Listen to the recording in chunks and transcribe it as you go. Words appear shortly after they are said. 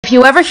If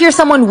you ever hear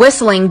someone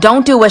whistling,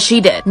 don't do what she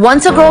did.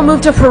 Once a girl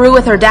moved to Peru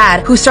with her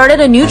dad, who started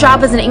a new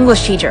job as an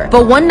English teacher.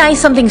 But one night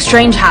something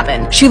strange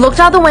happened. She looked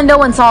out the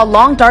window and saw a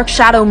long dark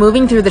shadow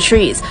moving through the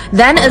trees.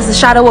 Then as the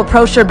shadow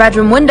approached her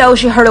bedroom window,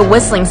 she heard a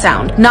whistling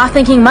sound. Not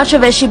thinking much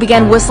of it, she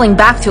began whistling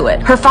back to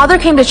it. Her father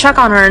came to check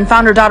on her and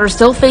found her daughter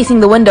still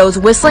facing the windows,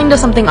 whistling to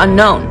something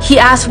unknown. He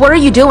asked, "What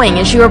are you doing?"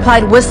 And she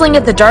replied, "Whistling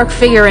at the dark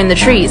figure in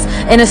the trees."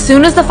 And as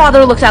soon as the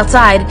father looked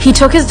outside, he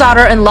took his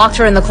daughter and locked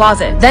her in the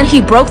closet. Then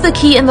he broke the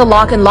key in the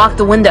lock and locked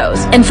the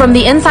windows. And from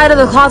the inside of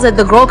the closet,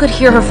 the girl could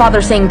hear her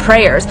father saying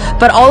prayers,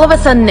 but all of a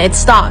sudden it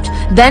stopped.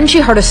 Then she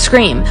heard a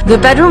scream. The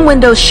bedroom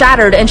windows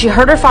shattered and she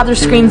heard her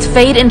father's screams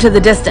fade into the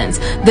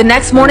distance. The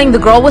next morning, the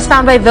girl was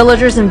found by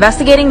villagers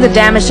investigating the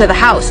damage to the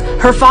house.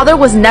 Her father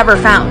was never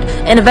found,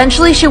 and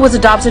eventually she was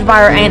adopted by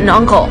her aunt and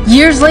uncle.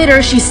 Years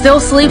later, she still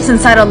sleeps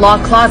inside a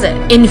locked closet,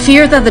 in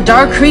fear that the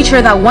dark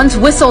creature that once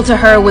whistled to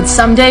her would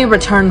someday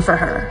return for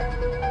her.